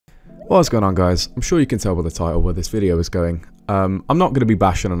What's going on, guys? I'm sure you can tell by the title where this video is going. I'm not going to be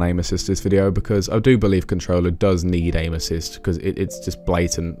bashing on aim assist this video because I do believe controller does need aim assist because it's just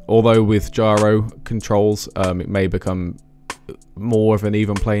blatant. Although with gyro controls it may become more of an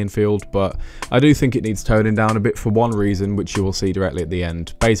even playing field, but I do think it needs toning down a bit for one reason, which you will see directly at the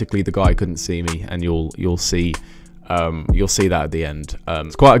end. Basically, the guy couldn't see me, and you'll see that at the end.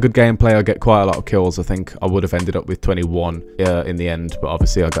 It's quite a good gameplay. I get quite a lot of kills. I think I would have ended up with 21 in the end, but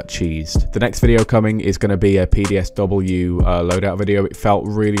obviously I got cheesed. The next video coming is going to be a PDSW loadout video. It felt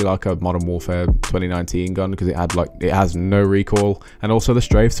really like a Modern Warfare 2019 gun because it has no recoil, and also the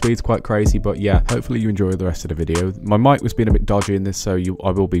strafe speed's quite crazy. But yeah, hopefully you enjoy the rest of the video. My mic was being a bit dodgy in this, so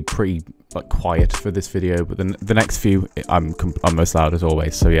I will be pretty quiet for this video, but then the next few I'm most loud as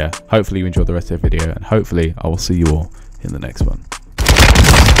always. So yeah, hopefully you enjoy the rest of the video, and hopefully I will see you all in the next one.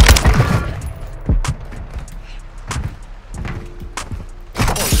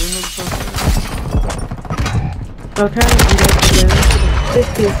 Okay, I'm going to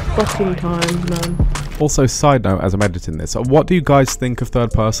 50th fucking time, man. Also, side note, as I'm editing this, what do you guys think of third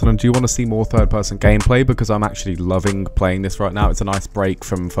person, and do you want to see more third person gameplay? Because I'm actually loving playing this right now. It's a nice break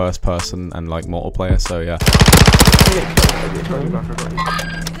from first person and like multiplayer, so yeah.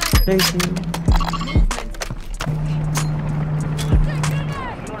 Thank you.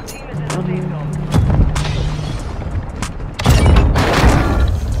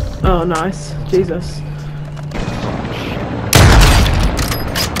 Oh, nice. Jesus.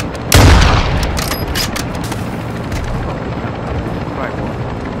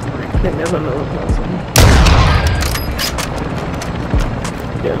 I think there's another person.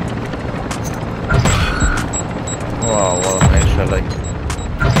 Yeah. Wow, what a nice shot, like.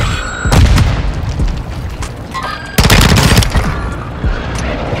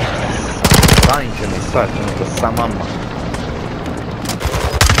 Tańcie mi stać, no to sama ma.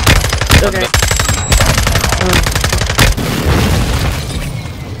 Okay.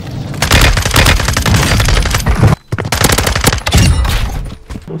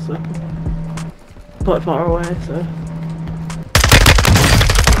 Also, quite far away, so.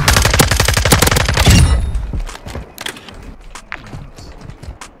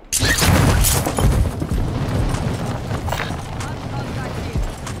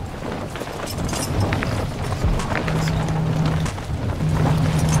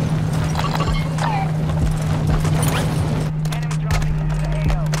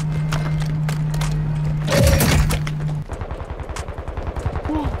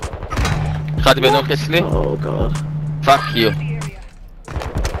 Oh god. Fuck you.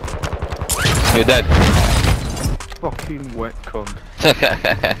 You're dead. Fucking wet cunt.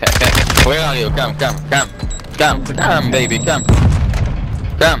 Where are you? Come, baby, come.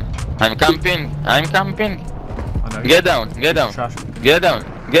 I'm camping. Get down, pussy, get down. I'm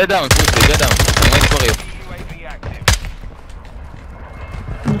waiting for you.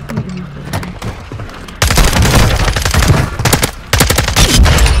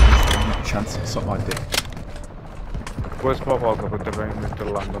 Chance to suck my dick. Where's my walk up at the rain with the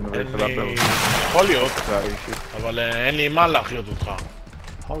land on the way to that building? Hollyoaks, אבל אין לי מה להחיות אותך.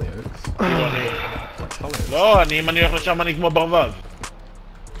 Hollyoaks? לא, אם אני הולך לשם אני כמו ברווז.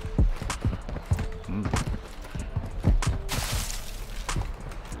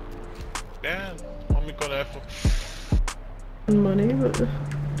 כן, או מכל איפה. Money, but.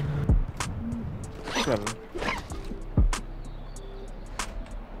 7.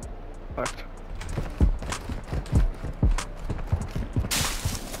 Left.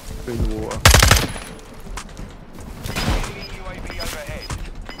 In the water. UAV overhead.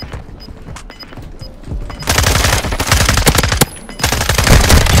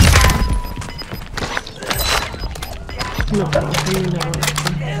 Not you know.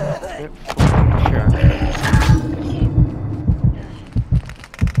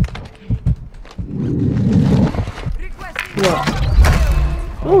 What?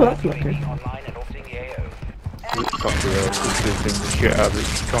 Oh, that's lucky. Fuck the earth, this thing the shit out of it,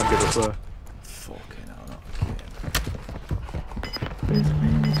 you can't get up there. Fucking hell, not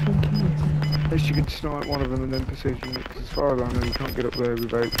At least you can snipe one of them and then precision it, because as far as I know you can't get up there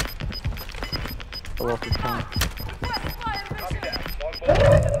without a lot of time.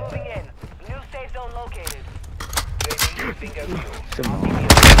 Moving in. New safe zone located.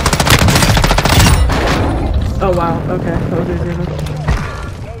 Oh wow, okay, that was easy enough.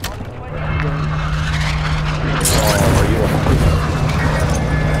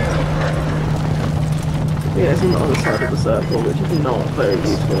 Yeah, it's on the other side of the circle, which is not very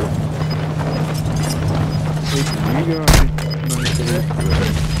useful.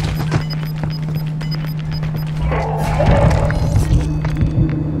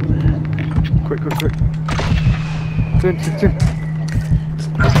 quick. Tin.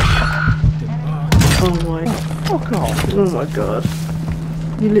 Oh my. Fuck off. Oh my god.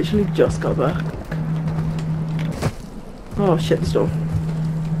 You literally just got back. Oh shit, the storm.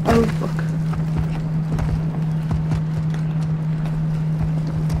 Oh fuck.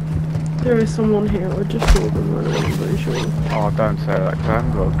 There is someone here, I just saw them and I wasn't very sure. Oh, don't say that, 'cause I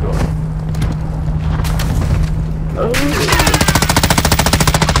haven't got a gun. Oh.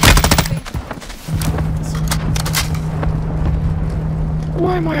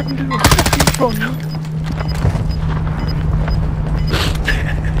 Why am I having to do a fucking run?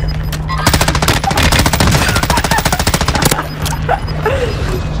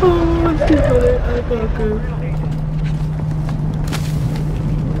 Oh, I'm too funny. I gotta go.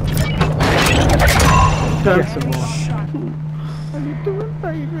 Get some more. How you doing,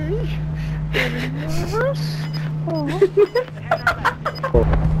 baby? Getting nervous? Oh.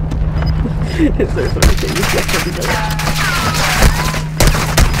 It's so funny seeing you flex every day.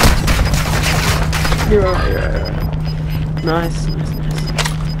 You're alright. Nice.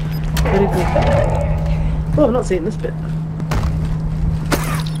 Very good. Oh, I've not seen this bit.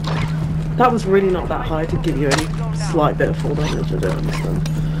 That was really not that high to give you any slight bit of fall damage, I don't understand.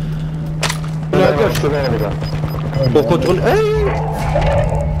 لا قشطة بيننا وكنترول اي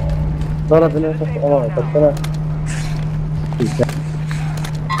ضرب الناس طلع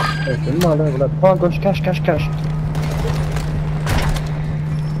ما لا ولا باغوش كاش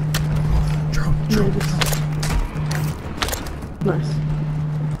Nice.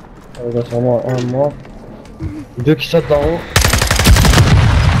 هذا سما deux qui sautent d'en haut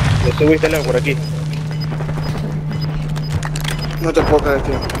سويت له ورقيت ما تبغى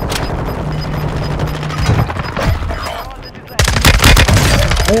كايتين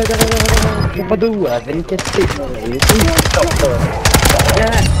وقدوا هذا اللي كتسيب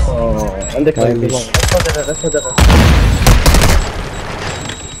عندك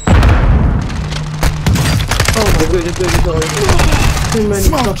Too many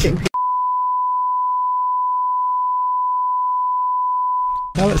fucking people.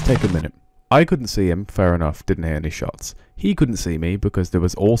 Now let's take a minute. I couldn't see him, fair enough, didn't hear any shots. He couldn't see me because there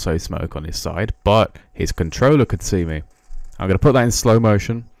was also smoke on his side, but his controller could see me. I'm going to put that in slow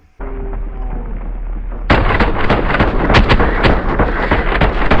motion.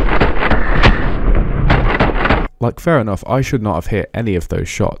 Like, fair enough, I should not have hit any of those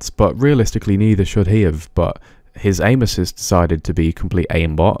shots, but realistically neither should he have, but his aim assist decided to be complete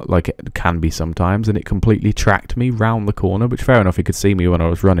aimbot, like it can be sometimes, and it completely tracked me round the corner, which fair enough, he could see me when I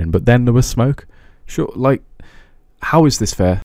was running, but then there was smoke. Sure, like, how is this fair?